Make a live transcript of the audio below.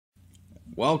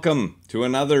Welcome to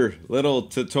another little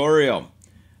tutorial.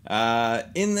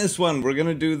 In this one, we're going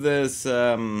to do this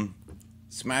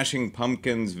Smashing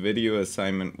Pumpkins video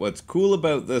assignment. What's cool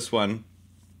about this one,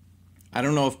 I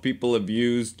don't know if people have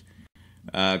used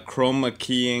chroma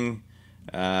keying.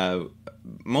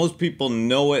 Most people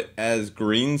know it as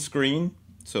green screen.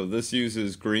 So this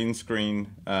uses green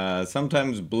screen,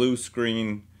 sometimes blue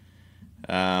screen.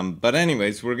 But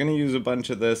anyways, we're going to use a bunch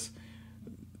of this.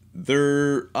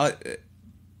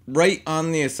 Right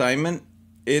on the assignment,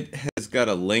 it has got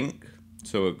a link,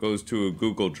 so it goes to a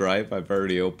Google Drive. I've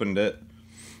already opened it,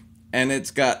 and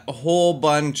it's got a whole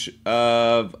bunch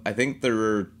of, I think there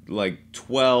were like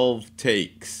 12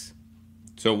 takes.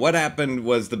 So what happened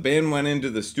was the band went into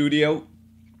the studio.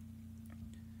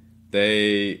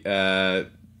 They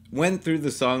went through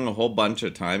the song a whole bunch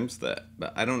of times.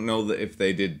 I don't know if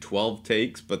they did 12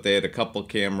 takes, but they had a couple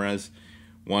cameras.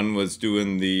 One was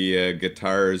doing the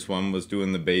guitars, one was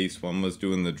doing the bass, one was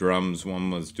doing the drums, one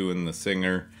was doing the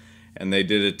singer, and they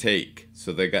did a take.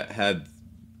 So they had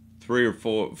three or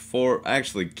four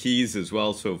actually keys as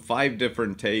well, so 5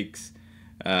 different takes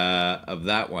of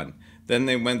that one. Then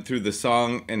they went through the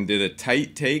song and did a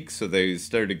tight take, so they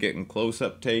started getting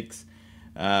close-up takes.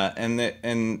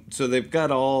 And so they've got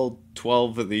all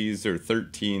 12 of these, or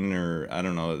 13, or I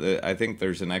don't know. I think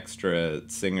there's an extra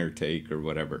singer take or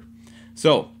whatever.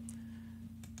 So,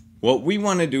 what we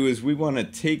want to do is we want to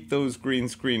take those green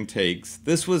screen takes.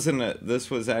 This was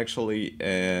actually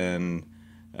an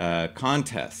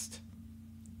contest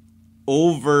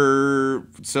coming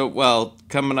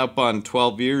up on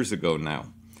 12 years ago now.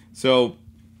 So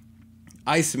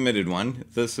I submitted one.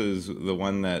 This is the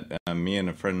one that me and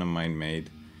a friend of mine made.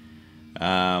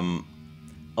 A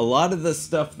lot of the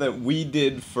stuff that we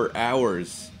did for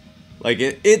ours, like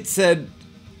it said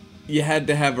you had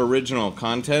to have original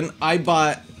content. I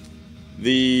bought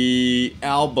the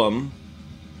album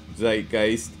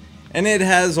Zeitgeist, and it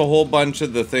has a whole bunch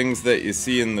of the things that you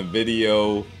see in the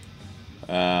video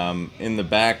in the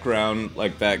background,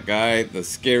 like that guy, the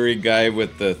scary guy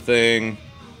with the thing,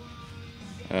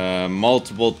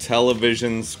 multiple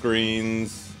television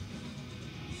screens.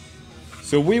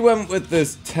 So we went with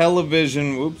this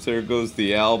television, whoops, there goes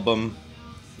the album,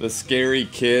 the scary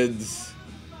kids,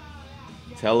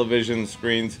 television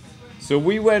screens. So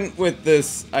we went with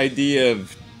this idea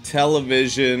of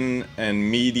television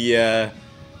and media,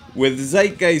 with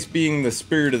Zeitgeist being the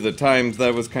spirit of the times.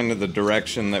 That was kind of the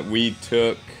direction that we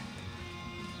took.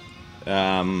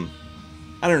 I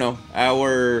don't know,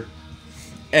 our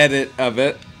edit of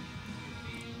it.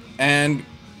 And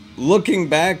looking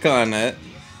back on it,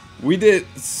 we did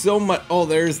so much. Oh,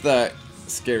 there's that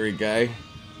scary guy.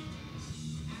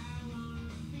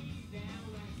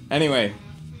 Anyway,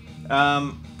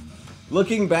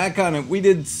 looking back on it, we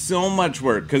did so much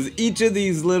work, because each of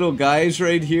these little guys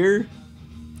right here,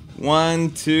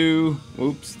 1, 2,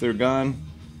 oops, they're gone.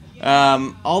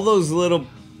 All those little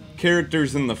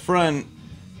characters in the front,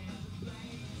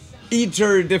 each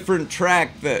are a different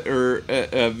track or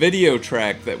a video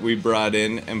track that we brought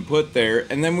in and put there,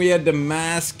 and then we had to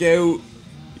mask out.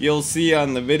 You'll see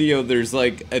on the video there's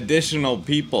like additional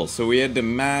people, so we had to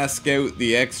mask out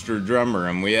the extra drummer,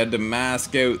 and we had to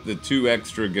mask out the 2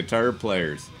 extra guitar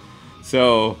players.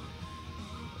 So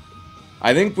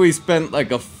I think we spent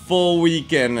like a full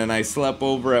weekend, and I slept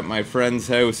over at my friend's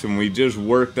house, and we just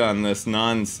worked on this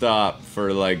non-stop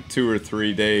for like 2 or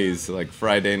 3 days, like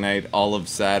Friday night, all of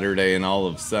Saturday, and all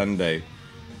of Sunday,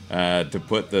 to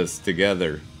put this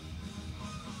together.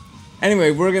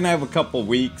 Anyway, we're going to have a couple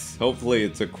weeks. Hopefully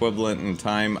it's equivalent in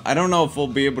time. I don't know if we'll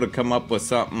be able to come up with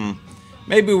something.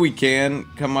 Maybe we can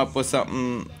come up with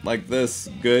something like this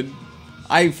good.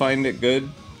 I find it good.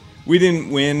 We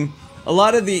didn't win. A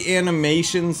lot of the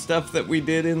animation stuff that we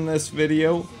did in this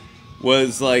video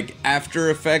was like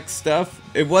After Effects stuff.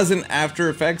 It wasn't After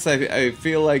Effects. I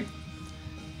feel like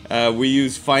we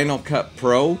used Final Cut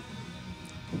Pro.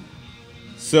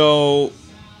 So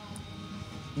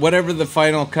whatever the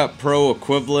Final Cut Pro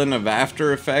equivalent of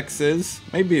After Effects is,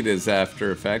 maybe it is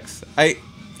After Effects. I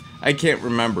can't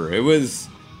remember. It was,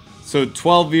 so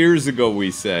 12 years ago we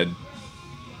said.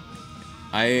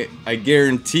 I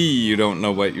guarantee you don't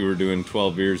know what you were doing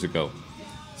 12 years ago.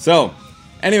 So,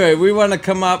 anyway, we want to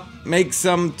come up, make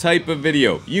some type of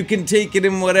video. You can take it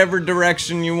in whatever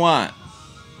direction you want.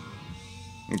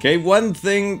 Okay, one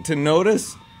thing to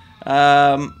notice,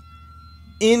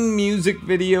 in music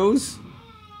videos,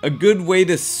 a good way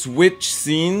to switch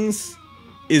scenes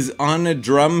is on a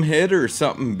drum hit or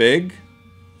something big.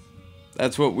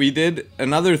 That's what we did.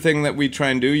 Another thing that we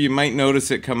try and do, you might notice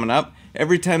it coming up,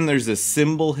 every time there's a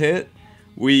cymbal hit,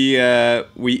 we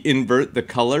invert the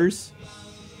colors.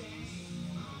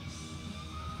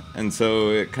 and so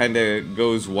it kind of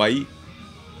goes white.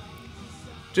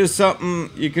 Just something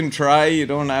you can try, you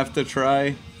don't have to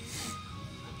try.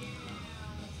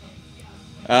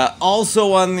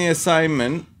 Also on the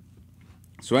assignment,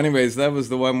 so anyways, that was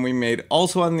the one we made.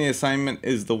 Also on the assignment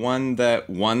is the one that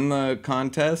won the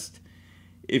contest.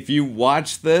 If you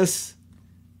watch this,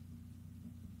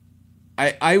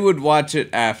 I would watch it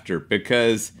after,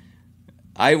 because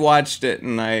I watched it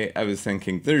and I was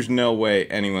thinking, there's no way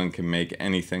anyone can make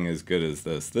anything as good as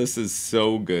this. This is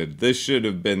so good. This should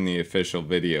have been the official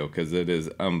video because it is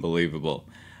unbelievable.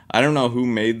 I don't know who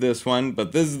made this one,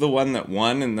 but this is the one that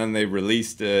won, and then they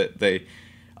released it.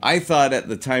 I thought at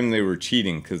the time they were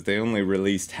cheating because they only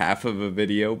released half of a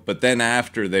video, but then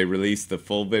after they released the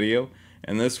full video,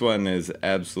 and this one is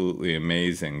absolutely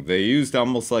amazing. They used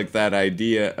almost like that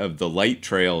idea of the light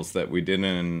trails that we did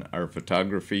in our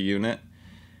photography unit.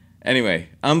 Anyway,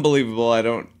 unbelievable. I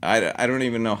don't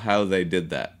even know how they did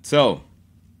that. So,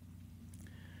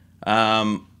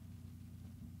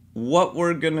 what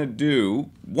we're gonna do,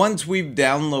 once we've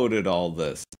downloaded all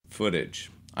this footage,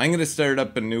 I'm gonna start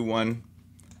up a new one.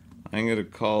 I'm gonna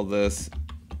call this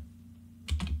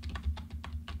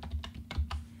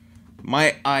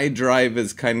my iDrive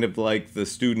is kind of like the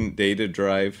student data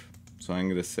drive. So I'm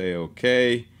gonna say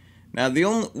okay. Now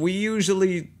we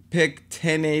usually pick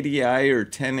 1080i or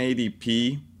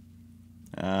 1080p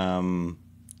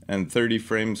and 30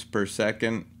 frames per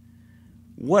second.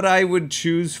 What I would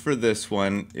choose for this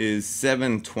one is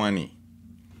 720.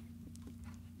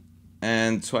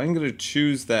 And so I'm going to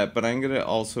choose that, but I'm going to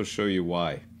also show you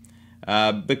why.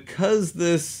 Because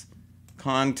this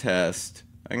contest,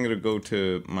 I'm going to go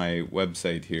to my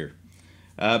website here.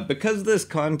 Because this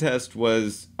contest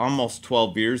was almost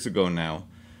 12 years ago now,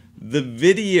 the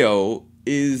video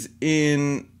is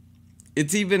in,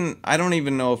 I don't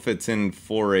even know if it's in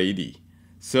 480.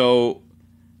 So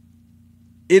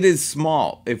it is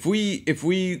small. If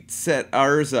we set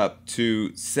ours up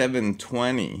to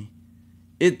 720,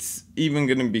 it's even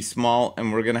going to be small,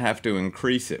 and we're going to have to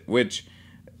increase it, which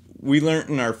we learned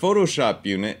in our Photoshop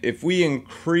unit. If we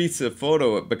increase a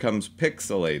photo, it becomes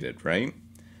pixelated, right?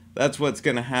 That's what's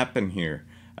going to happen here.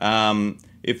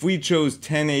 If we chose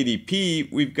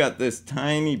 1080p, we've got this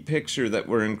tiny picture that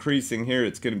we're increasing here.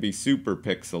 It's going to be super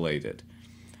pixelated.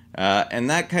 And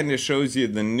that kind of shows you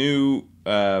the new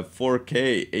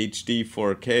 4K, HD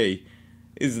 4K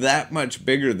is that much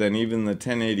bigger than even the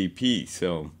 1080p.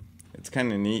 So it's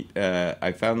kind of neat.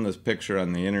 I found this picture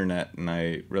on the internet, and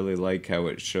I really like how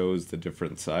it shows the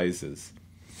different sizes.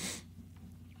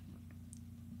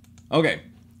 Okay,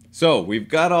 so we've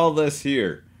got all this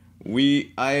here.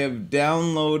 I have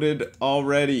downloaded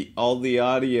already all the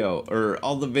audio, or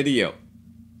all the video.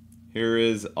 Here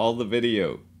is all the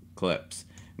video clips.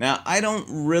 Now, I don't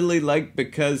really like,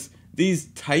 because these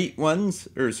tight ones,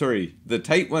 or sorry, the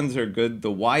tight ones are good.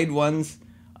 The wide ones,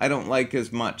 I don't like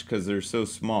as much because they're so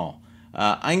small.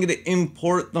 I'm going to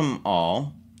import them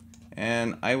all,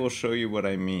 and I will show you what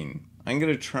I mean. I'm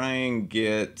going to try and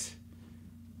get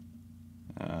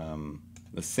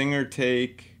the singer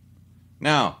take.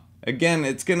 Now, again,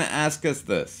 it's going to ask us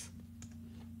this.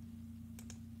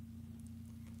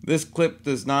 This clip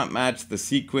does not match the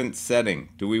sequence setting.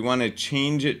 Do we want to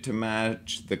change it to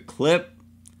match the clip,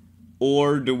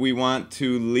 or do we want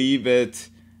to leave it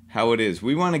how it is?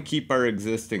 We want to keep our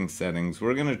existing settings.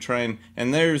 We're going to try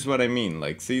and there's what I mean.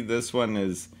 Like, see, this one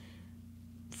is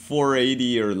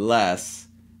 480 or less,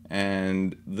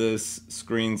 and this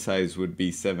screen size would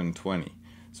be 720.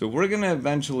 So we're going to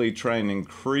eventually try and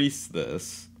increase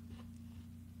this.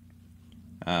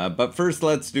 But first,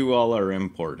 let's do all our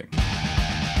importing.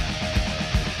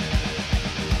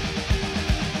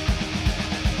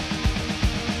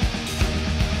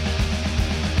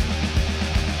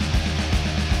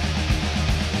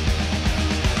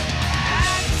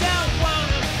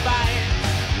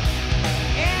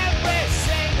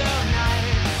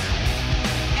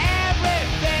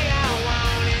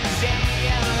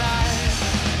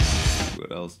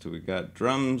 Do we got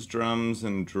drums, drums,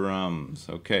 and drums?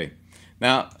 Okay.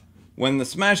 Now, when the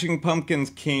Smashing Pumpkins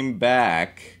came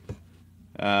back,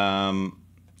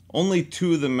 only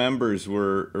 2 of the members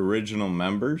were original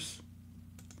members.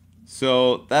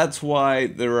 So that's why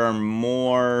there are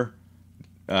more,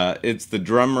 it's the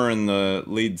drummer and the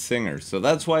lead singer. So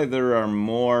that's why there are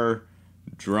more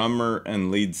drummer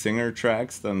and lead singer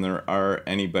tracks than there are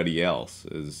anybody else,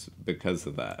 is because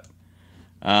of that.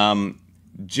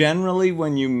 Generally,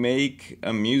 when you make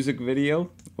a music video,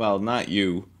 well, not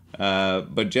you,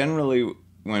 but generally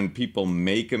when people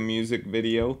make a music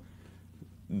video,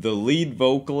 the lead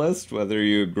vocalist, whether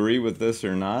you agree with this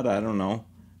or not, I don't know,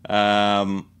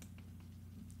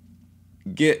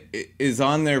 is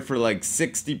on there for like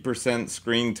 60%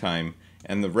 screen time,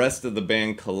 and the rest of the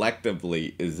band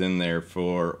collectively is in there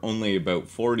for only about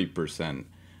 40%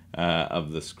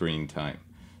 of the screen time.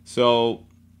 So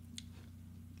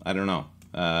I don't know.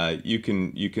 You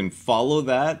can follow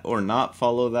that or not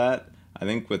follow that. I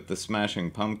think with the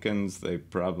Smashing Pumpkins, they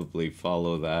probably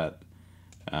follow that.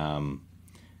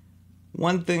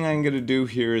 One thing I'm going to do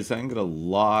here is I'm going to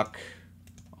lock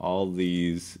all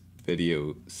these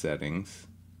video settings,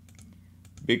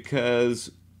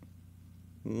 because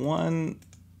one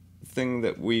thing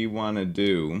that we want to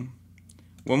do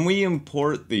when we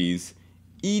import these,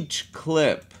 each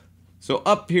clip, so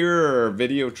up here are our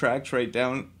video tracks, right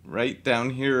down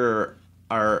here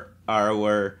are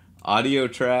our audio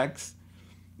tracks.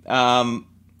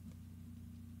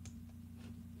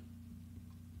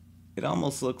 It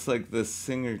almost looks like the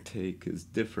singer take is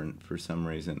different for some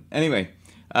reason. Anyway,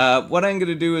 what I'm going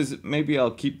to do is, maybe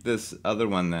I'll keep this other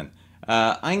one then.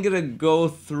 I'm going to go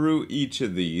through each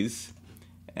of these,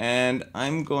 and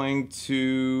I'm going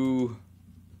to,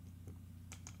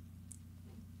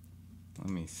 let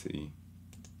me see.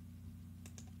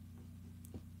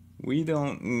 We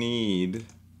don't need,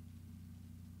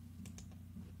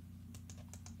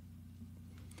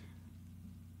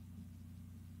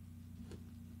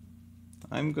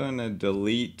 I'm going to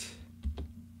delete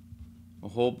a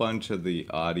whole bunch of the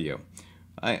audio.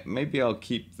 Maybe I'll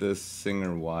keep this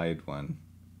singer wide one.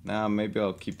 Now maybe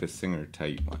I'll keep a singer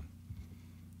tight one.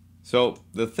 So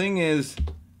the thing is,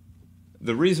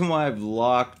 the reason why I've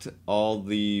locked all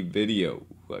the video,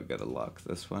 I gotta lock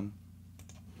this one,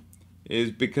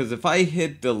 is because if I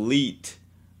hit delete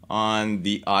on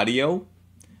the audio,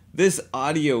 this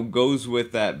audio goes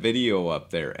with that video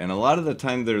up there, and a lot of the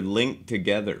time they're linked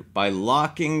together. By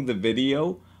locking the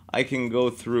video, I can go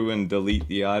through and delete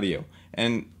the audio.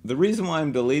 And the reason why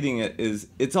I'm deleting it is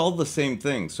it's all the same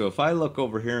thing. So if I look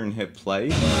over here and hit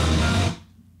play,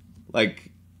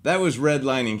 like that was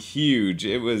redlining huge.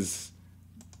 It was,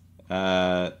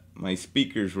 my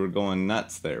speakers were going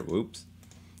nuts there. Whoops.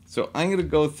 So I'm going to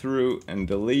go through and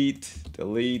delete,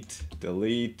 delete,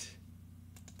 delete,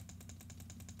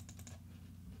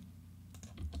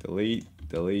 delete,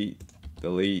 delete,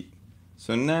 delete.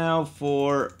 So now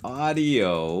for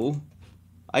audio,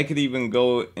 I could even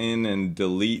go in and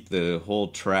delete the whole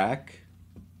track.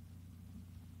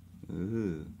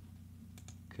 Ooh.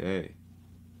 Okay.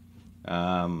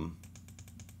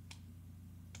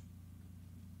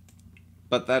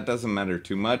 But that doesn't matter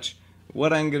too much.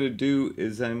 What I'm going to do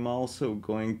is I'm also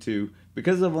going to,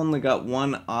 because I've only got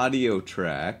one audio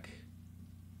track,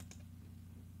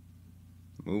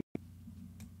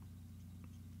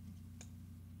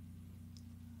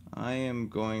 I am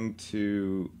going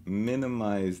to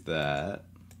minimize that.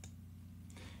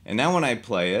 And now when I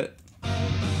play it,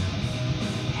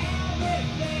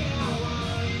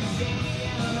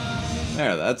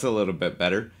 there, that's a little bit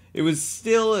better. It was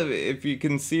still, if you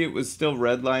can see, it was still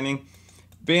redlining.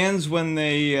 Bands, when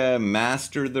they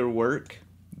master their work,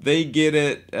 they get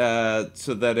it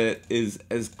so that it is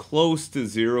as close to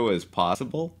zero as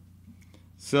possible.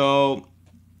 So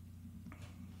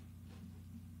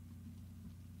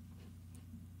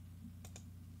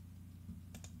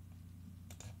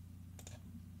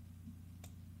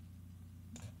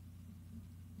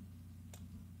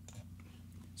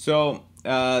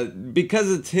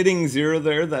because it's hitting zero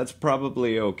there, that's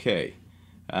probably okay.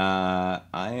 I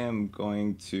am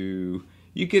going to,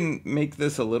 you can make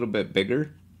this a little bit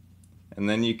bigger, and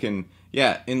then you can,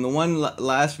 yeah, in the one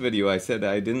last video I said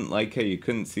I didn't like how you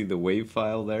couldn't see the wave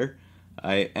file there.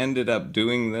 I ended up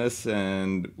doing this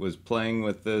and was playing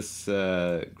with this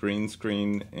green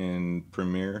screen in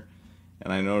Premiere,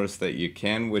 and I noticed that you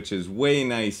can, which is way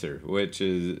nicer, which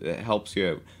is, it helps you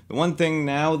out. The one thing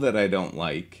now that I don't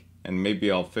like, and maybe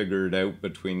I'll figure it out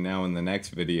between now and the next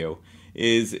video,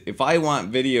 is if I want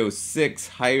video 6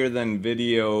 higher than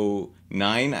video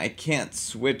 9, I can't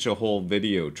switch a whole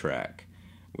video track,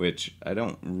 which I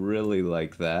don't really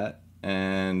like that.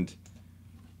 And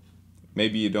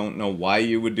maybe you don't know why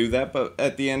you would do that, but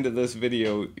at the end of this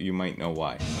video you might know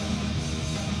why.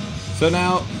 So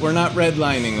now we're not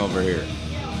redlining over here.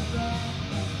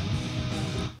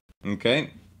 Okay,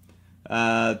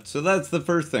 so that's the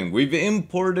first thing. We've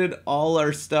imported all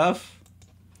our stuff.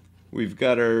 We've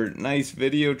got our nice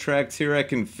video tracks here. I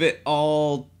can fit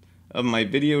all of my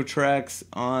video tracks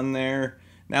on there.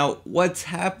 Now, what's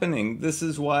happening, this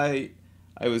is why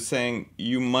I was saying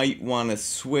you might want to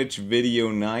switch video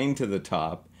 9 to the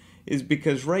top, is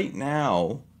because right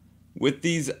now, with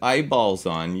these eyeballs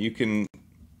on, you can,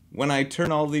 when I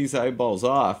turn all these eyeballs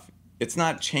off, it's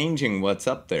not changing what's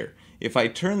up there. If I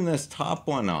turn this top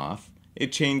one off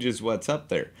it changes what's up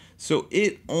there. So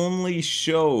it only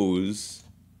shows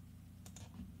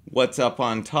what's up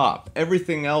on top.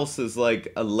 Everything else is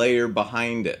like a layer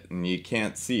behind it and you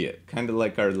can't see it. Kind of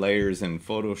like our layers in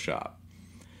Photoshop.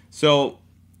 So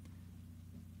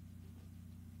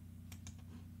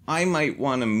I might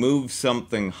want to move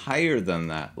something higher than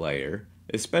that layer,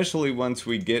 especially once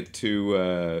we get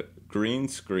to green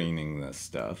screening this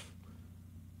stuff.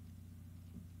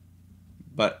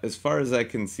 But as far as I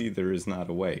can see, there is not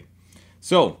a way.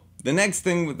 So the next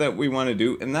thing that we want to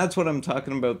do, and that's what I'm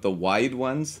talking about, the wide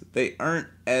ones, they aren't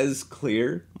as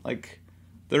clear. Like,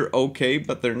 they're okay,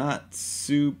 but they're not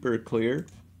super clear.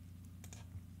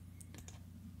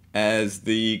 As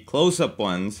the close-up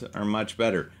ones are much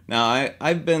better. Now,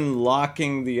 I've been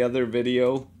locking the other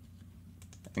video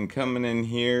and coming in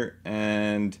here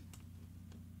and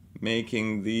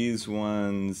making these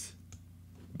ones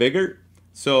bigger.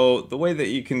 So the way that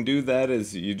you can do that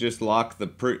is you just lock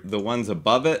the ones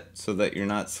above it so that you're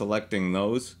not selecting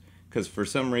those. Because for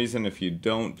some reason, if you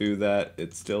don't do that,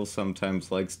 it still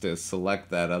sometimes likes to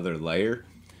select that other layer.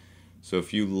 So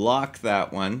if you lock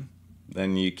that one,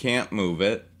 then you can't move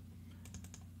it.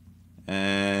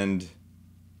 And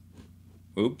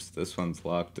oops, this one's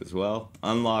locked as well.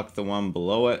 Unlock the one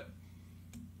below it,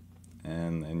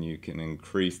 and then you can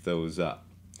increase those up.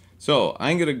 So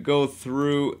I'm going to go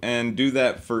through and do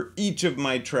that for each of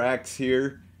my tracks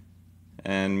here,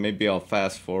 and maybe I'll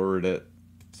fast forward it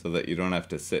so that you don't have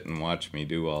to sit and watch me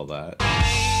do all that.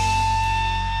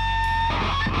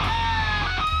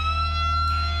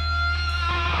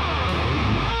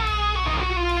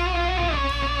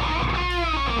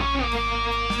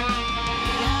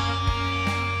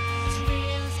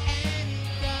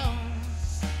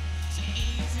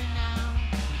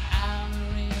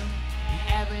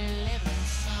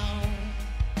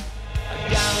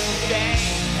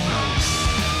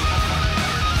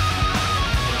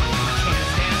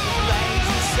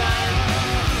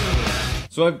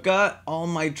 So I've got all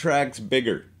my tracks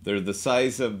bigger. They're the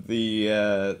size of the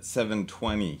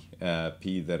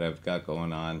 720p that I've got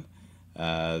going on,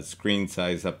 screen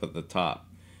size up at the top.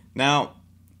 Now,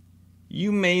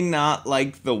 you may not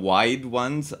like the wide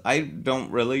ones. I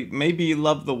don't really. Maybe you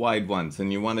love the wide ones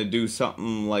and you want to do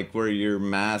something like where you're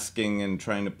masking and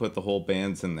trying to put the whole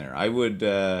bands in there. I would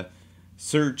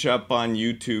search up on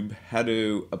YouTube how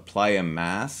to apply a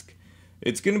mask.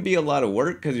 It's going to be a lot of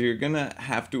work because you're going to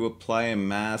have to apply a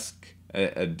mask,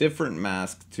 a different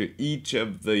mask to each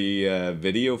of the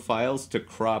video files to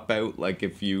crop out. Like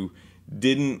if you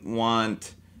didn't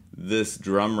want this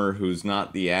drummer who's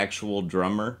not the actual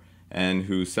drummer and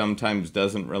who sometimes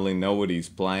doesn't really know what he's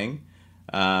playing,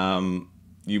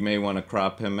 you may want to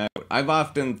crop him out. I've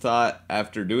often thought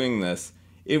after doing this,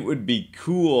 it would be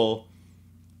cool,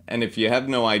 and if you have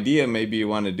no idea, maybe you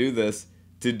want to do this,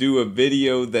 to do a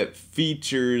video that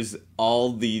features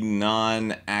all the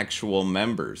non-actual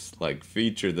members. Like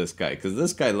feature this guy, because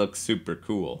this guy looks super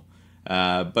cool.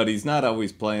 But he's not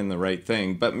always playing the right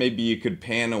thing. But maybe you could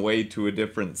pan away to a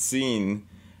different scene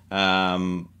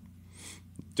during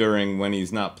when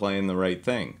he's not playing the right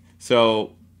thing.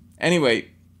 So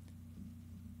anyway,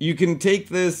 you can take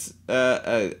this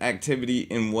activity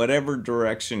in whatever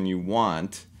direction you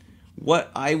want. What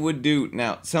I would do,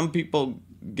 now some people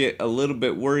get a little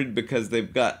bit worried because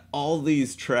they've got all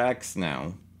these tracks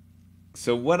now.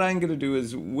 So what I'm going to do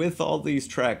is, with all these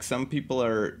tracks, some people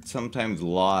are sometimes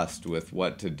lost with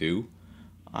what to do.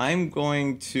 I'm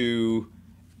going to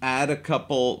add a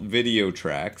couple video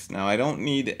tracks. Now I don't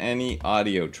need any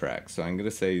audio tracks, so I'm going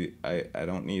to say I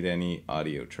don't need any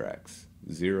audio tracks.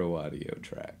 0 audio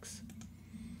tracks.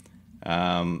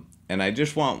 And I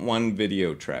just want one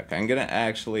video track. I'm going to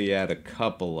actually add a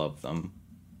couple of them,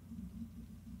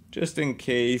 just in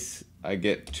case I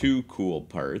get 2 cool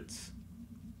parts.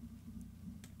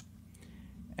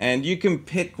 And you can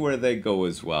pick where they go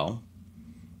as well.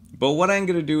 But what I'm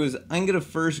going to do is I'm going to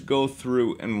first go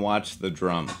through and watch the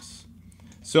drums.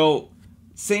 So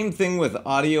same thing with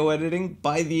audio editing.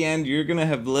 By the end, you're going to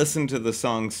have listened to the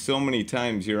song so many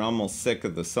times you're almost sick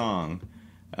of the song.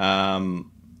 But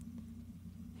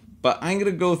I'm going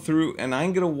to go through and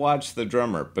I'm going to watch the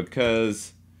drummer,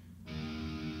 because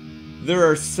there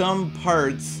are some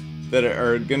parts that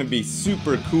are going to be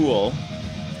super cool.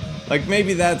 Like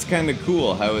maybe that's kind of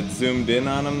cool how it zoomed in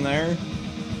on him there.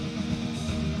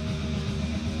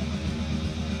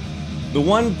 The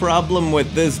one problem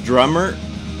with this drummer,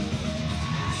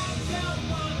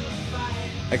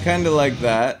 I kind of like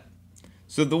that.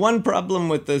 So the one problem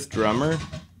with this drummer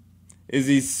is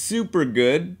he's super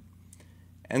good,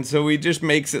 and so he just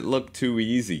makes it look too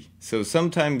easy. So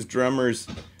sometimes drummers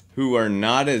who are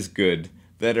not as good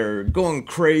that are going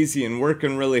crazy and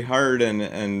working really hard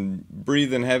and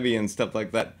breathing heavy and stuff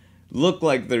like that look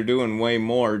like they're doing way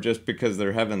more just because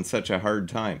they're having such a hard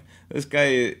time. This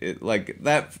guy, like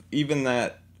that, even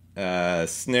that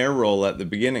snare roll at the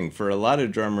beginning for a lot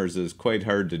of drummers is quite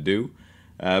hard to do,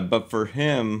 but for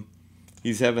him,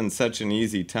 he's having such an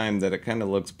easy time that it kind of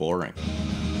looks boring.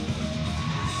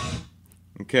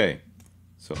 Okay,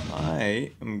 so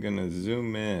I am gonna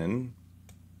zoom in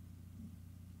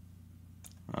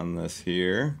on this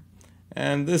here,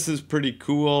 and this is pretty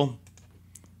cool.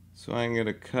 So I'm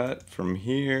gonna cut from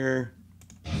here,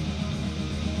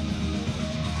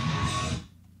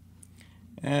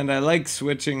 and I like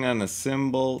switching on a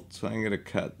cymbal, so I'm gonna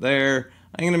cut there.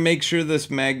 I'm gonna make sure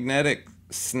this magnetic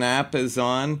snap is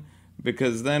on,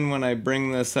 because then when I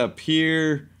bring this up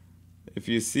here, if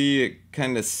you see, it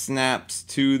kind of snaps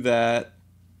to that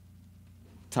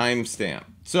timestamp.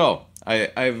 So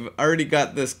I've already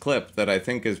got this clip that I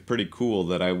think is pretty cool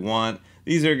that I want.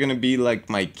 These are going to be like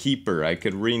my keeper. I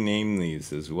could rename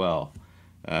these as well.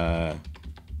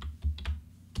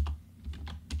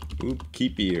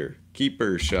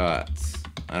 Keeper shots.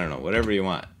 I don't know, whatever you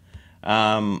want.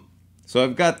 So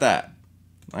I've got that.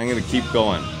 I'm going to keep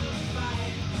going.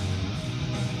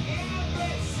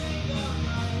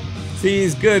 See,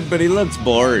 he's good, but he looks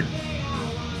bored.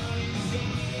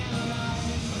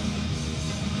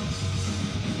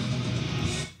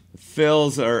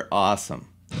 Fills are awesome.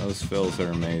 Those fills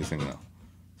are amazing though.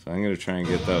 So I'm going to try and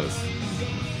get those.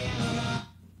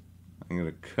 I'm going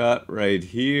to cut right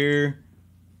here.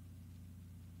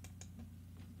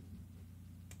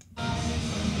 I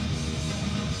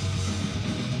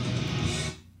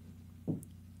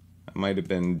might have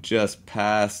been just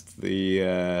past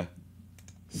the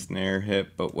snare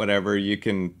hit, but whatever, you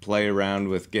can play around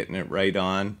with getting it right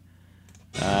on.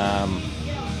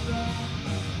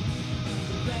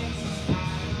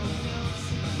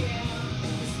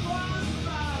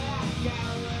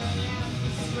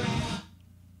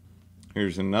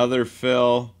 Here's another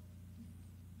fill.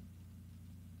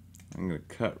 I'm going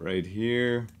to cut right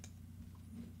here.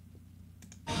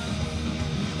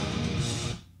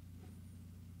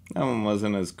 That one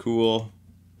wasn't as cool,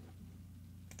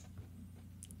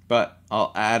 but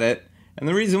I'll add it. And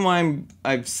the reason why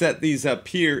I've set these up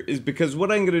here is because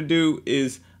what I'm going to do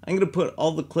is I'm going to put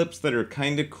all the clips that are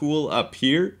kind of cool up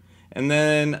here, and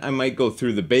then I might go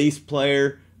through the bass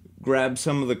player, grab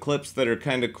some of the clips that are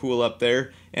kind of cool up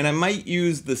there, and I might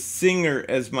use the singer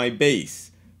as my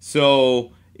bass.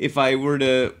 So if I were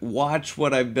to watch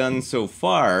what I've done so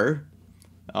far,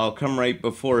 I'll come right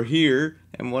before here,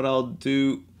 and what I'll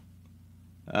do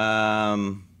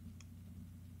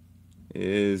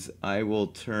is I will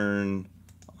turn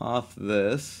off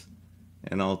this,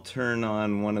 and I'll turn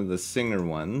on one of the singer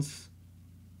ones.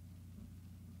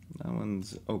 That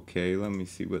one's okay. Let me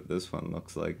see what this one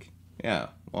looks like. Yeah,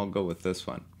 I'll go with this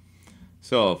one.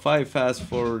 So if I fast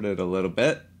forward it a little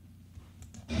bit,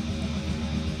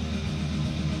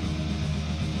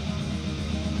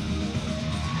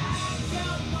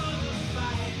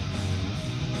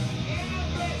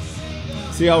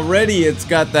 see, already it's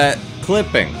got that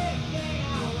clipping.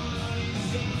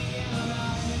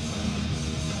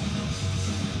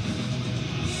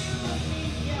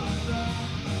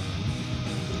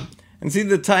 And see,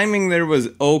 the timing there was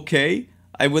okay.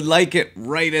 I would like it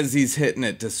right as he's hitting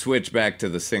it to switch back to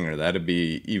the singer. That'd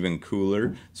be even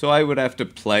cooler. So I would have to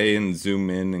play and zoom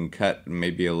in and cut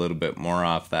maybe a little bit more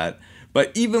off that.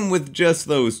 But even with just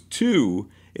those two,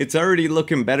 it's already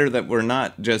looking better that we're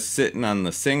not just sitting on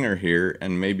the singer here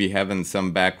and maybe having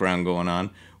some background going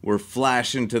on. We're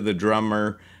flashing to the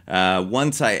drummer.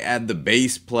 Once I add the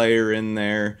bass player in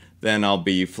there, then I'll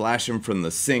be flashing from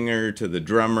the singer to the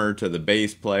drummer to the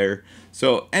bass player.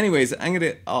 So anyways,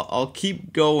 I'll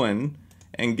keep going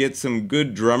and get some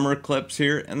good drummer clips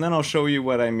here, and then I'll show you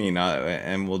what I mean,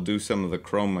 and we'll do some of the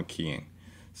chroma keying.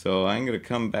 So I'm gonna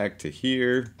come back to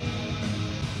here.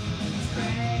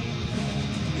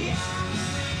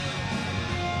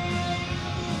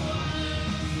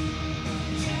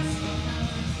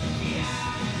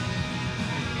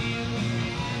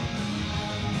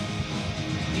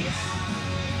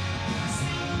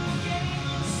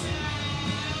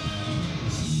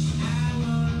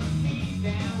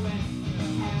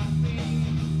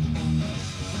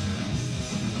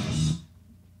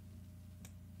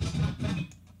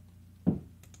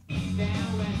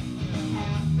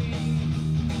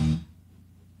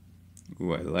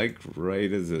 Ooh, I like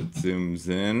right as it zooms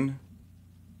in.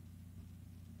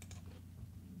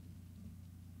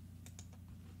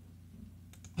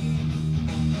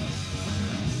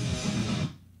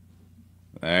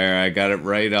 There, I got it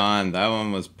right on. That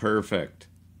one was perfect.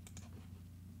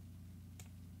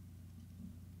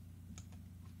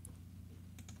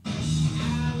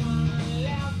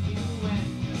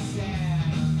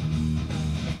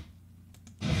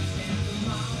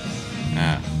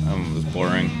 one was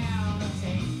boring.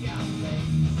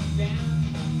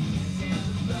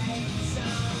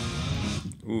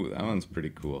 Ooh, that one's pretty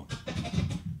cool.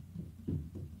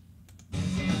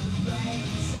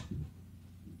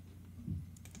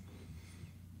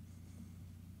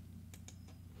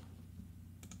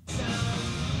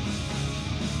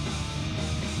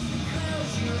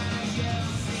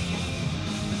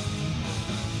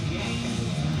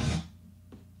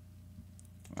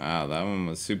 Wow, that one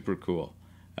was super cool.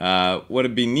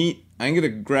 What'd be neat, I'm gonna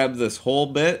grab this whole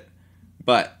bit,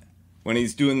 but when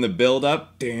he's doing the build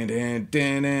up, and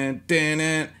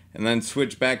then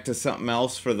switch back to something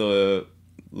else for the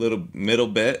little middle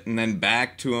bit, and then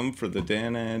back to him for the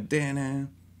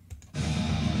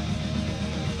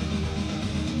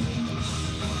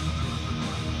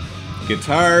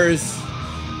guitars.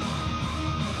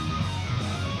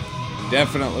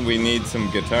 Definitely we need some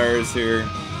guitars here.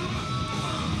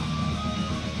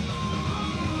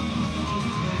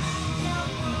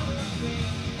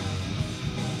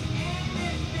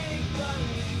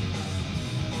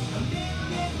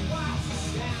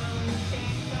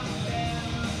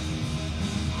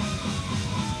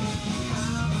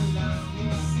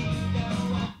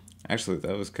 Actually,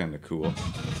 that was kind of cool.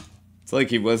 It's like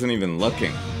he wasn't even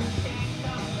looking.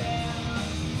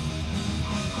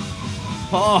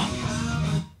 Oh!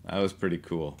 That was pretty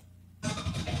cool.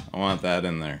 I want that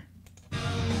in there.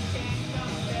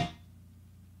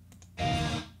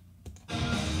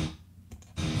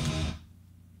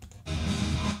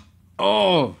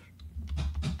 Oh!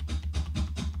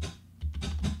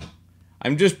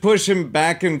 I'm just pushing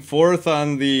back and forth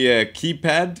on the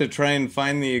keypad to try and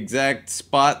find the exact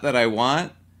spot that I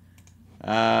want.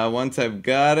 Once I've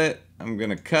got it, I'm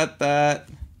gonna cut that.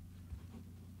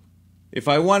 If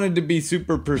I wanted to be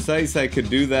super precise, I could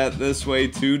do that this way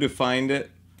too to find it.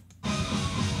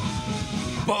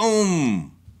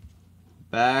 Boom!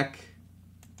 Back.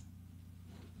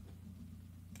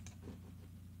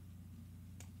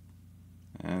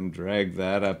 And drag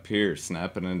that up here,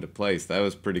 snap it into place. That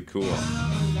was pretty cool.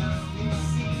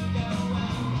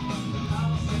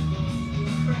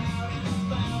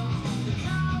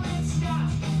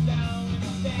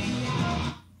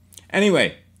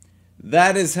 Anyway,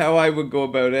 that is how I would go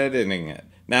about editing it.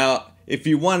 Now, if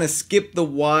you want to skip the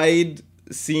wide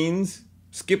scenes,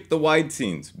 skip the wide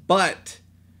scenes. But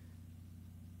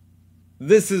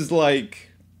this is like...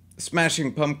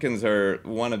 Smashing Pumpkins are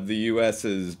one of the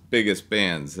US's biggest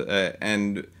bands,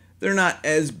 and they're not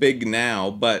as big now,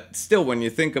 but still, when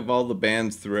you think of all the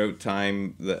bands throughout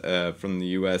time from the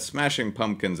US, Smashing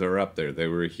Pumpkins are up there. They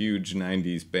were a huge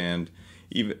 90s band,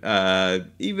 even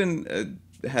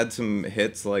had some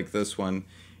hits like this one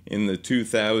in the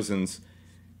 2000s.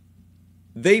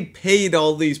 They paid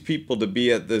all these people to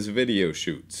be at this video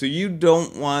shoot, so you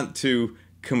don't want to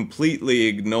completely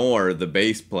ignore the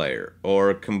bass player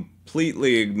or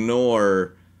completely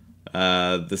ignore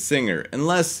the singer,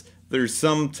 unless there's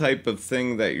some type of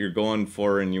thing that you're going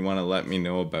for and you want to let me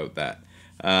know about that.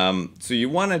 So you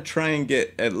want to try and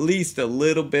get at least a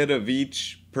little bit of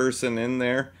each person in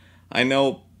there. I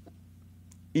know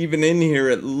even in here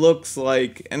it looks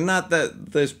like, and not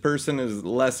that this person is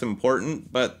less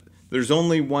important, but there's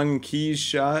only one keys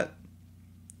shot,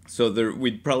 so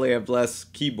we'd probably have less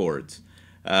keyboards.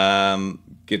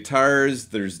 Guitars,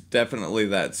 there's definitely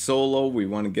that solo. We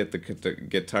want to get the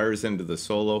guitars into the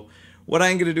solo. What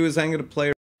I'm going to do is I'm going to play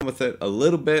around with it a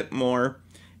little bit more,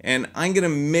 and I'm going to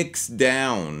mix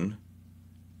down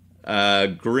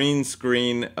green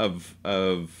screen of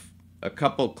a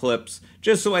couple clips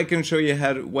just so I can show you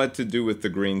what to do with the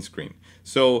green screen.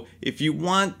 So if you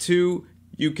want to,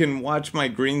 you can watch my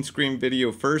green screen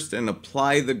video first and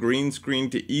apply the green screen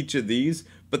to each of these,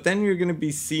 but then you're going to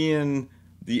be seeing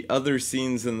the other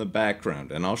scenes in the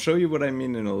background, and I'll show you what I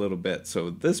mean in a little bit.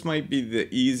 So this might be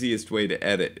the easiest way to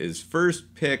edit, is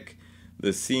first pick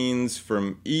the scenes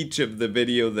from each of the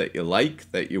video that you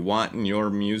like, that you want in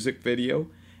your music video,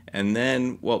 and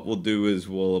then what we'll do is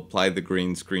we'll apply the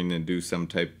green screen and do some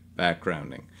type of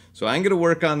backgrounding. So I'm going to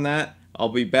work on that. I'll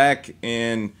be back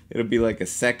in, it'll be like a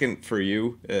second for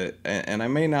you, and I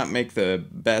may not make the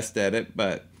best edit,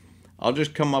 but I'll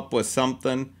just come up with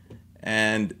something,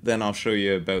 and then I'll show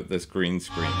you about this green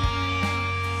screen.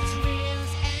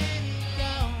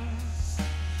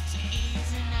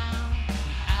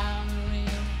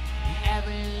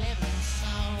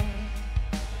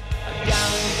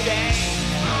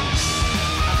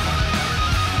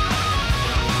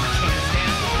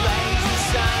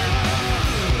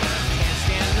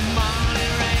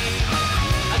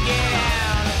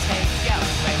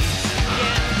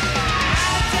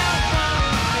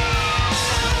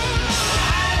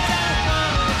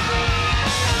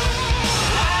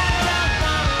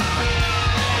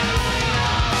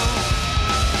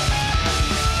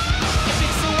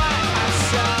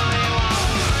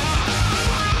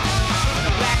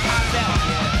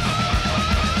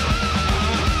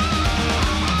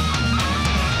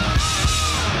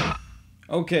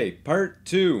 Okay, part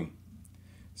 2.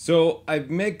 So I've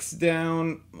mixed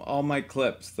down all my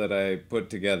clips that I put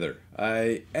together.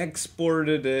 I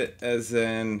exported it as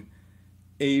an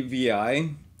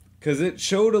AVI because it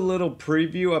showed a little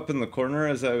preview up in the corner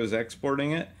as I was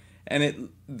exporting it, and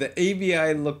the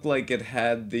AVI looked like it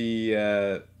had the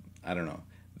I don't know,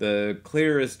 the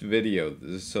clearest video,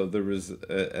 so there was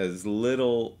as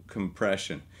little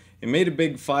compression. It made a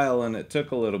big file and it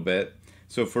took a little bit.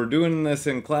 So if we're doing this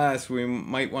in class, we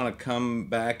might want to come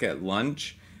back at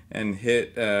lunch and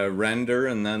hit render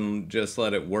and then just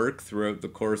let it work throughout the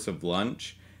course of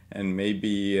lunch and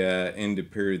maybe into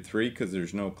period 3 because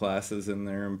there's no classes in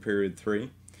there in period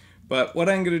 3. But what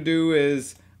I'm going to do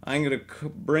is I'm going to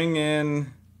bring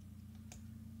in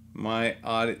my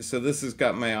audio. So this has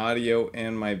got my audio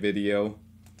and my video,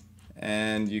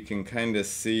 and you can kind of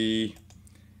see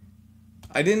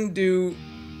I didn't do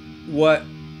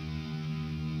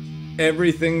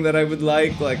everything that I would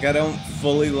like I don't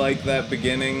fully like that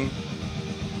beginning,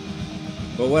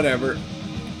 but whatever.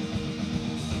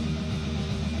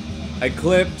 I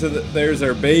clipped to there's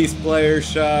our bass player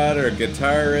shot, our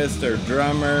guitarist, our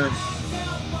drummer,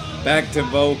 back to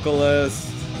vocalist.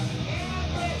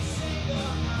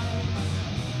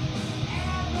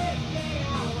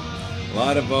 A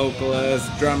lot of vocalists,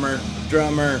 drummer,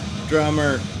 drummer,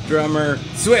 drummer, drummer,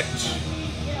 switch.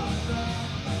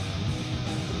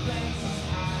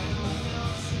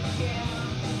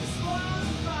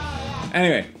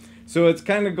 Anyway, so it's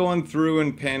kind of going through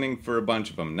and panning for a bunch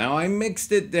of them. Now I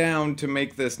mixed it down to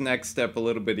make this next step a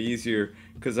little bit easier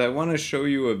because I want to show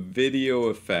you a video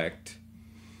effect.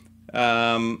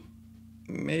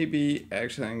 Maybe,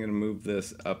 actually I'm going to move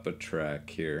this up a track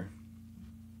here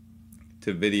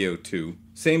to video 2.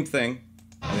 Same thing.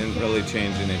 I didn't really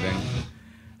change anything.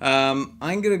 I'm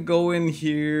going to go in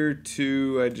here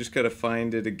to, I just got to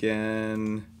find it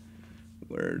again.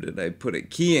 Where did I put it?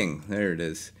 Keying. There it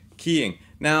is. Keying.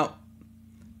 Now,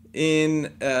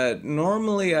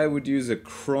 normally I would use a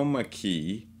chroma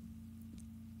key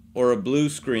or a blue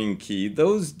screen key.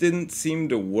 Those didn't seem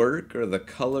to work, or the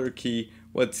color key.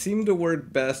 What seemed to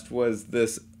work best was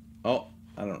this. Oh,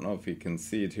 I don't know if you can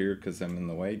see it here because I'm in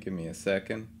the way. Give me a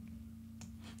second.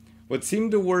 What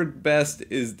seemed to work best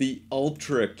is the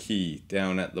Ultra key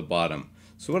down at the bottom.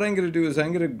 So what I'm going to do is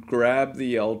I'm going to grab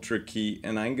the Ultra key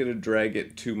and I'm going to drag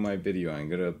it to my video. I'm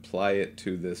going to apply it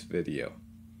to this video.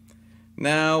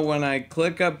 Now when I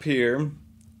click up here,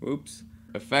 oops,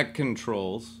 effect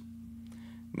controls.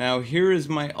 Now here is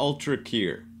my Ultra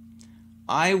keyer.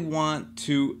 I want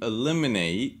to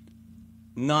eliminate,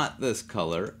 not this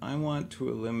color, I want to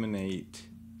eliminate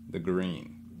the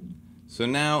green. So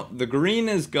now the green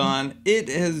is gone. It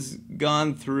has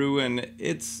gone through and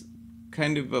it's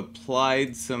kind of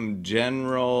applied some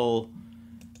general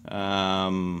I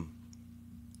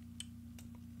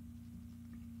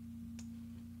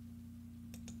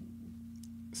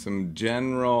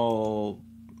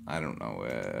don't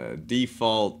know,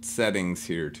 default settings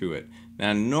here to it.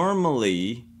 Now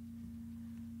normally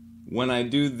when I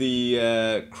do the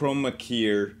chroma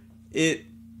keyer,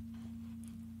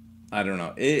 I don't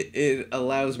know, it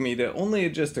allows me to only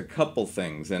adjust a couple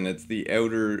things, and it's the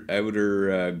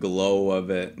outer glow of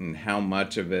it and how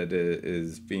much of it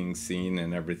is being seen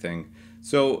and everything.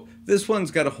 So this one's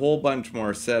got a whole bunch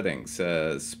more settings,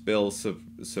 spill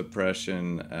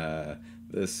suppression,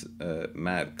 this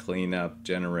matte cleanup,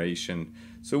 generation.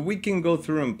 So we can go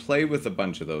through and play with a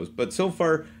bunch of those, but so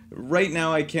far, right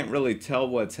now I can't really tell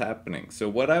what's happening. So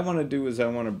what I want to do is I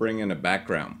want to bring in a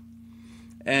background.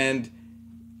 And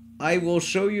I will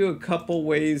show you a couple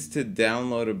ways to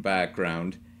download a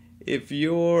background. If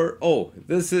you're,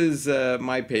 this is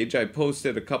my page. I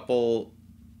posted a couple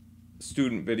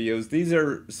student videos. These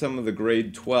are some of the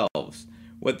grade 12s.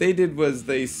 What they did was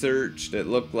they searched, it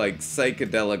looked like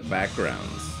psychedelic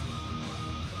backgrounds.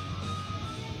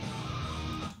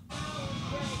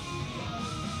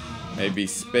 Maybe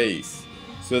space.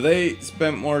 So they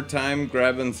spent more time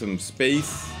grabbing some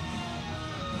space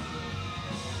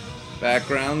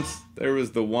backgrounds. There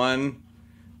was the one.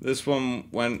 This one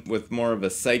went with more of a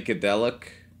psychedelic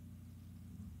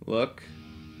look,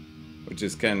 which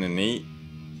is kind of neat.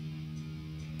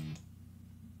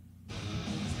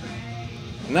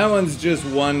 And that one's just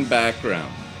one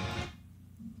background.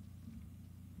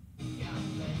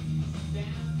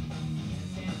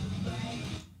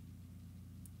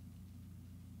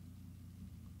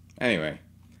 Anyway,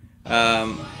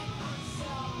 that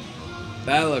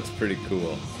looks pretty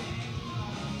cool.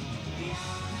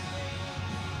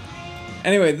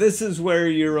 Anyway, this is where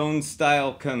your own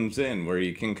style comes in, where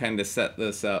you can kind of set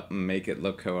this up and make it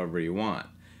look however you want.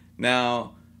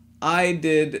 Now, I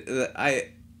did,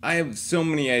 I have so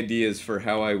many ideas for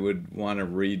how I would want to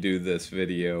redo this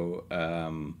video.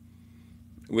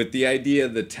 With the idea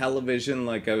of the television,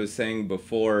 like I was saying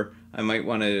before, I might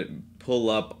want to pull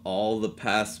up all the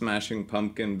past Smashing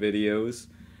Pumpkin videos.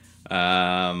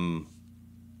 I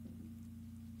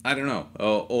don't know.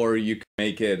 Or you can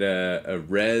make it a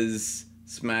res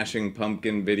Smashing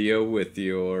Pumpkin video with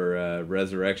your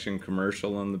Resurrection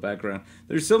commercial in the background.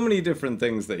 There's so many different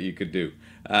things that you could do.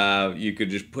 You could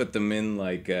just put them in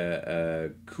like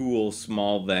a cool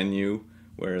small venue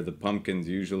where the pumpkins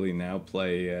usually now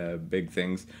play big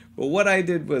things. But what I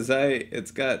did was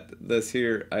it's got this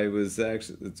here.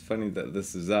 It's funny that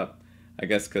this is up, I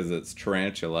guess because it's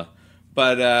tarantula.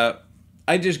 But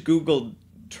I just Googled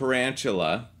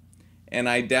tarantula and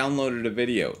I downloaded a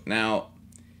video. Now,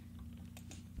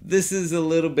 this is a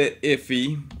little bit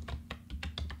iffy.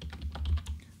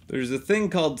 There's a thing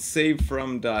called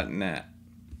savefrom.net.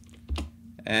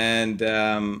 And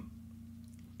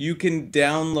you can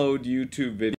download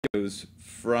YouTube videos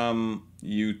from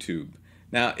YouTube.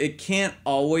 Now, it can't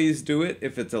always do it.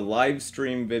 If it's a live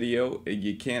stream video,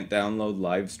 you can't download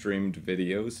live streamed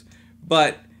videos.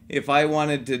 But if I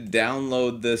wanted to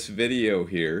download this video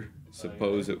here,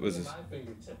 suppose it was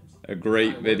a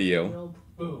great video,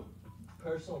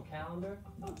 personal calendar.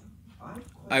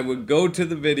 I would go to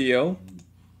the video,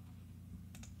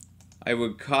 I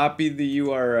would copy the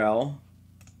URL,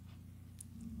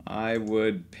 I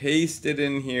would paste it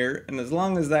in here, and as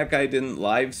long as that guy didn't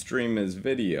live stream his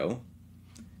video,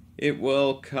 it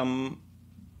will come,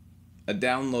 a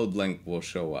download link will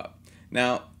show up.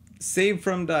 Now,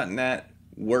 savefrom.net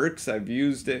works. I've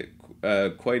used it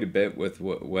quite a bit with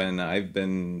when I've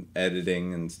been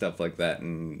editing and stuff like that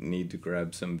and need to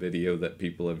grab some video that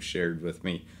people have shared with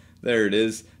me. There it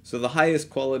is. So the highest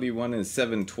quality one is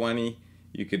 720.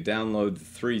 You could download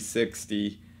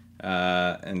 360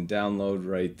 and download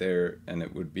right there, and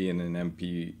it would be in an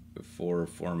MP4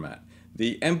 format.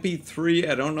 The MP3,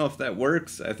 I don't know if that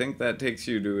works. I think that takes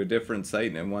you to a different site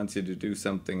and it wants you to do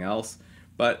something else.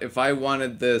 But if I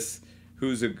wanted this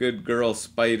Who's a Good Girl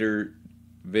Spider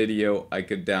video, I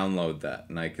could download that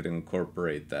and I could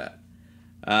incorporate that.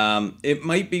 It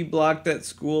might be blocked at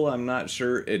school, I'm not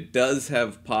sure. It does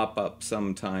have pop-up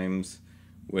sometimes,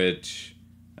 which,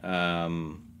 yeah.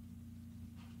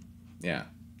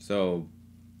 So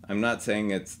I'm not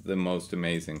saying it's the most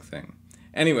amazing thing.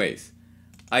 Anyways,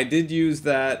 I did use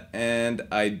that and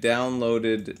I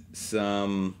downloaded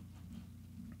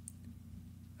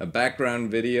a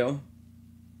background video.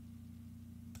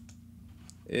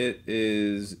 It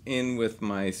is in with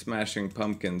my Smashing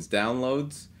Pumpkins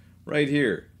downloads right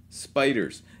here,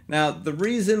 spiders. Now, the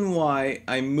reason why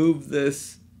I moved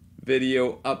this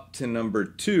video up to number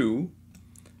 2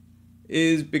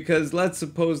 is because let's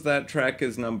suppose that track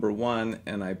is number 1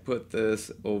 and I put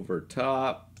this over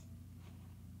top.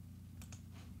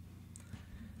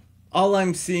 All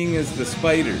I'm seeing is the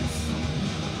spiders,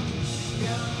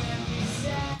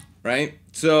 right?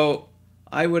 So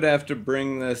I would have to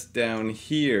bring this down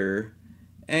here,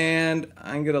 and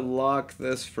I'm gonna lock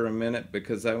this for a minute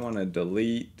because I want to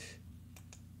delete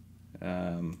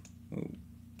I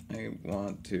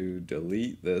want to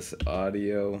delete this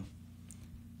audio.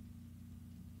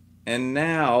 And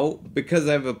now, because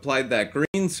I've applied that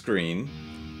green screen,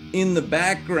 in the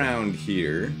background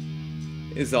here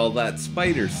is all that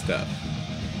spider stuff.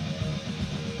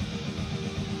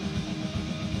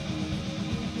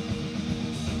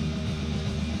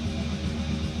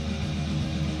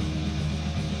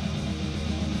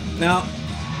 Now,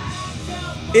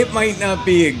 it might not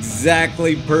be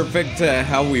exactly perfect to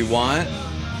how we want.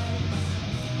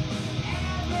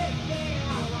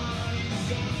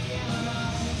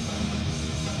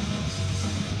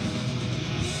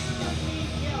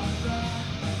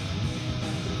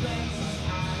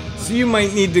 So you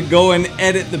might need to go and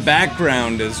edit the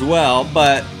background as well,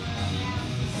 but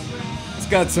it's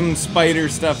got some spider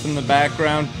stuff in the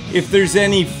background. If there's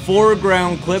any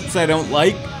foreground clips I don't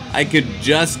like, I could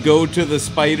just go to the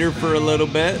spider for a little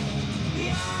bit.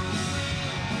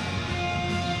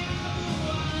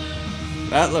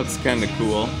 That looks kind of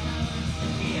cool.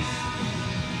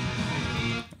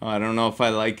 Oh, I don't know if I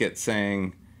like it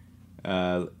saying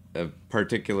a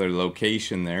particular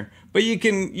location there, but you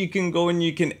can go and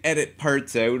you can edit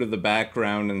parts out of the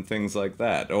background and things like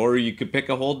that, or you could pick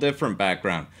a whole different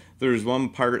background. There's one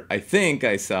part I think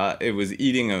I saw, it was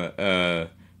eating a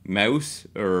mouse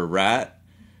or a rat,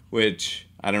 which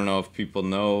I don't know if people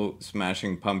know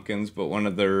Smashing Pumpkins, but one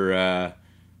of their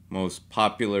most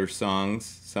popular songs,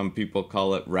 some people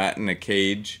call it Rat in a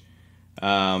Cage.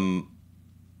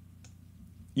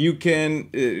 You can,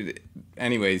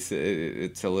 anyways,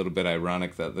 it's a little bit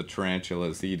ironic that the tarantula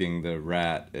is eating the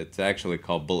rat. It's actually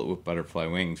called Bullet with Butterfly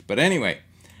Wings. But anyway,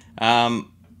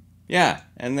 yeah,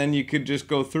 and then you could just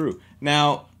go through.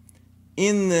 Now,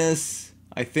 in this,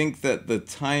 I think that the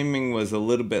timing was a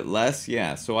little bit less,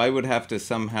 yeah, so I would have to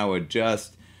somehow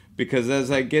adjust, because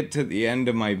as I get to the end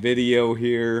of my video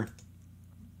here,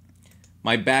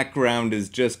 my background is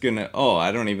just gonna, oh,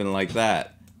 I don't even like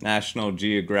that. National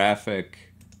Geographic,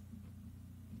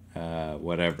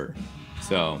 whatever.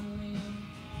 So,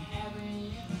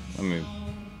 let me...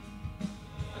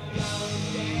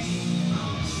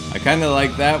 I kind of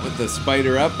like that with the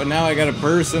spider up, but now I got a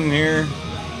person here.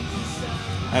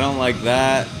 I don't like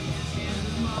that.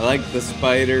 I like the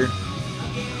spider.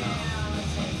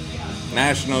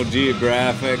 National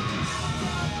Geographic.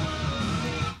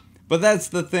 But that's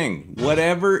the thing.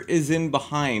 Whatever is in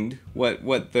behind, what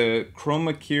the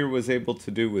Chroma Key was able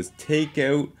to do was take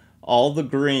out all the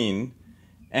green,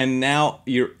 and now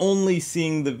you're only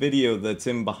seeing the video that's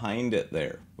in behind it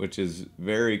there, which is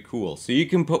very cool. So you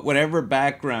can put whatever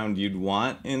background you'd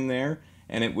want in there,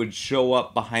 and it would show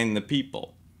up behind the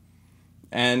people.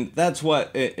 And that's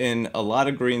what in a lot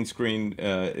of green screen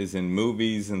is in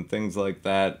movies and things like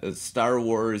that. Star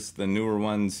Wars, the newer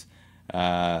ones,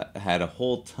 had a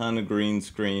whole ton of green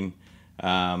screen.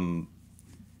 So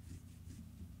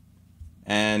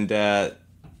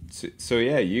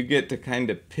yeah, you get to kind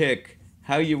of pick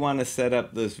how you want to set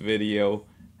up this video,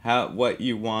 what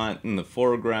you want in the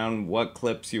foreground, what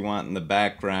clips you want in the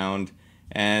background.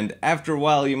 And after a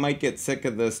while, you might get sick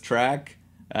of this track.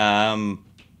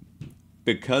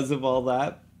 Because of all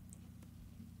that,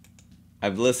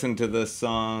 I've listened to this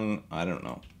song, I don't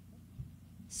know,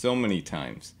 so many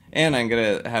times. And I'm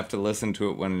going to have to listen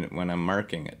to it when I'm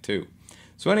marking it too.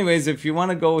 So anyways, if you want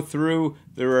to go through,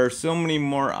 there are so many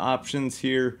more options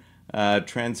here.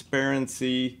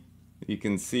 Transparency, you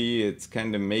can see it's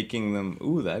kind of making them,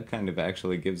 ooh, that kind of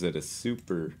actually gives it a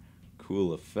super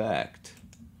cool effect.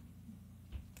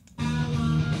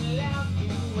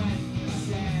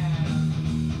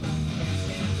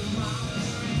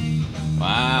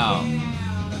 Wow.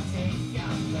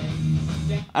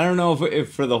 I don't know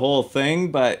if for the whole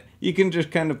thing, but you can just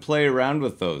kind of play around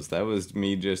with those. That was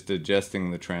me just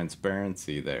adjusting the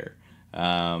transparency there.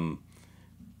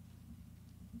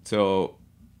 So,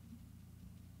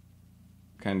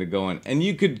 kind of going. And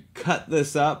you could cut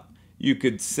this up. You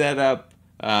could set up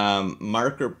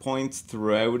marker points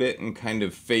throughout it and kind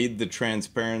of fade the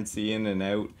transparency in and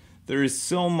out. There is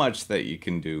so much that you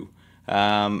can do.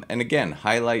 And again,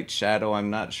 highlight, shadow, I'm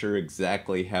not sure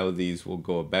exactly how these will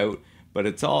go about, but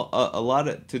it's all a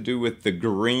lot to do with the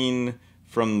green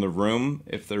from the room.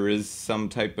 If there is some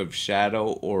type of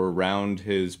shadow or around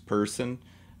his person,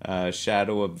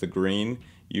 shadow of the green,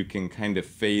 you can kind of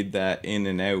fade that in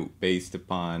and out based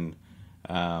upon,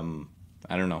 I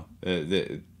don't know,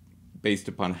 based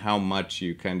upon how much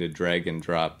you kind of drag and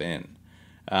drop in.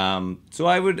 So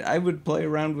I would play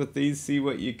around with these, see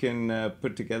what you can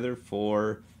put together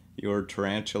for your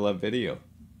tarantula video.